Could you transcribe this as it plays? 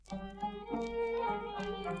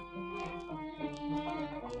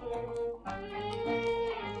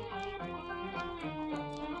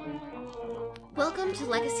Welcome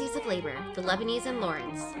to Legacies of Labor, the Lebanese in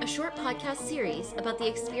Lawrence, a short podcast series about the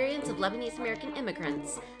experience of Lebanese American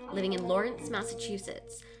immigrants living in Lawrence,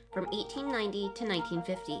 Massachusetts from 1890 to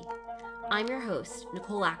 1950. I'm your host,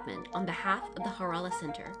 Nicole Ackman, on behalf of the Harala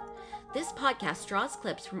Center. This podcast draws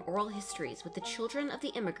clips from oral histories with the children of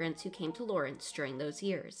the immigrants who came to Lawrence during those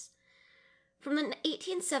years. From the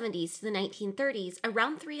 1870s to the 1930s,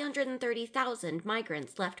 around 330,000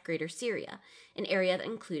 migrants left Greater Syria, an area that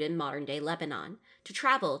included modern-day Lebanon, to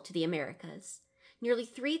travel to the Americas. Nearly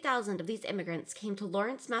 3,000 of these immigrants came to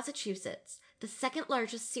Lawrence, Massachusetts, the second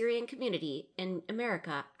largest Syrian community in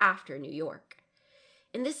America after New York.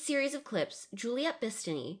 In this series of clips, Juliet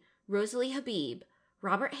Bistany, Rosalie Habib,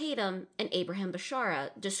 Robert Haydem, and Abraham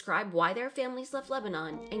Bashara describe why their families left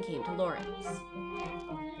Lebanon and came to Lawrence.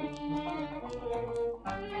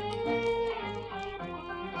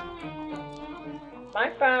 My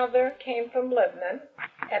father came from Lebanon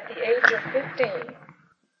at the age of 15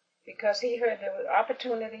 because he heard there were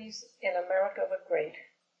opportunities in America were great.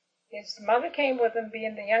 His mother came with him,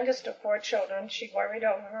 being the youngest of 4 children. She worried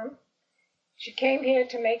over him. She came here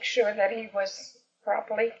to make sure that he was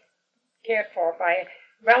properly cared for by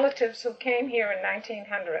relatives who came here in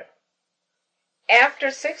 1900.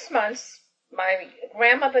 After 6 months, my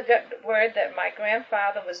grandmother got word that my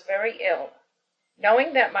grandfather was very ill.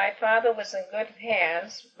 Knowing that my father was in good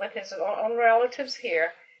hands with his own relatives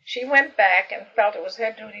here, she went back and felt it was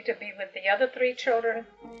her duty to be with the other 3 children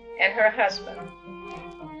and her husband.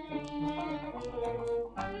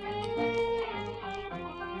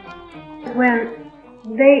 When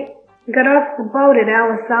they got off the boat at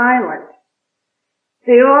Ellis Island,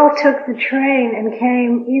 they all took the train and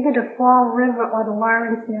came either to Fall River or to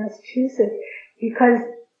Lawrence, Massachusetts, because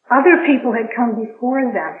other people had come before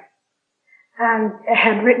them and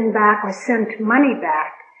had written back or sent money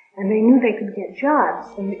back, and they knew they could get jobs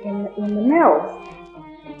in the mills.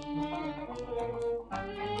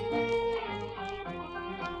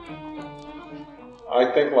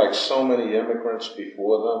 I think, like so many immigrants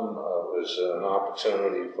before them, it was an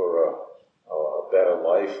opportunity for a better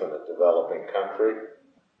life in a developing country.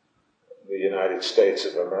 The United States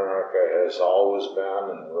of America has always been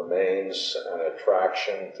and remains an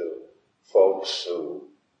attraction to folks who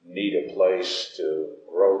need a place to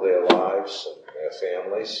grow their lives and their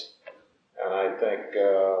families. And I think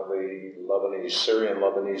the Syrian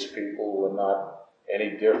Lebanese people were not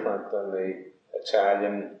any different than the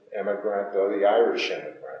Italian immigrant or the Irish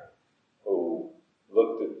immigrant who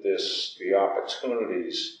looked at the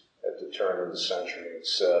opportunities at the turn of the century and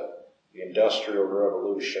said, the Industrial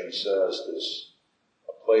Revolution says there's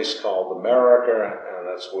a place called America, and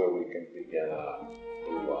that's where we can begin our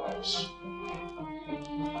new lives.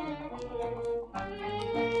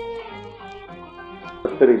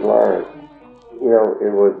 The city of Lawrence, it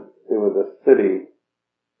was a city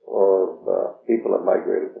of people that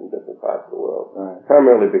migrated from different parts of the world, right,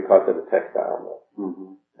 primarily because of the textile mill.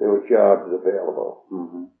 Mm-hmm. There were jobs available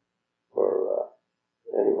for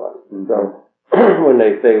anybody. Mm-hmm. So when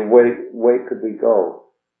they say, where could we go?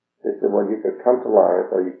 They said, well, you could come to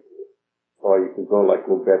Lawrence, or you could go like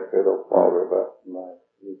New Bedford or Fall River. Right.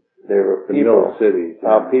 There were people, cities,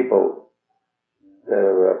 our people that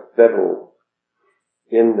are settled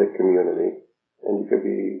in the community, and you could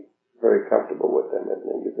be very comfortable with them, and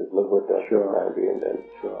then you could live with them for the time being, and then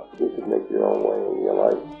you could make your own way in your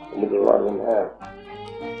life, which a lot of them have.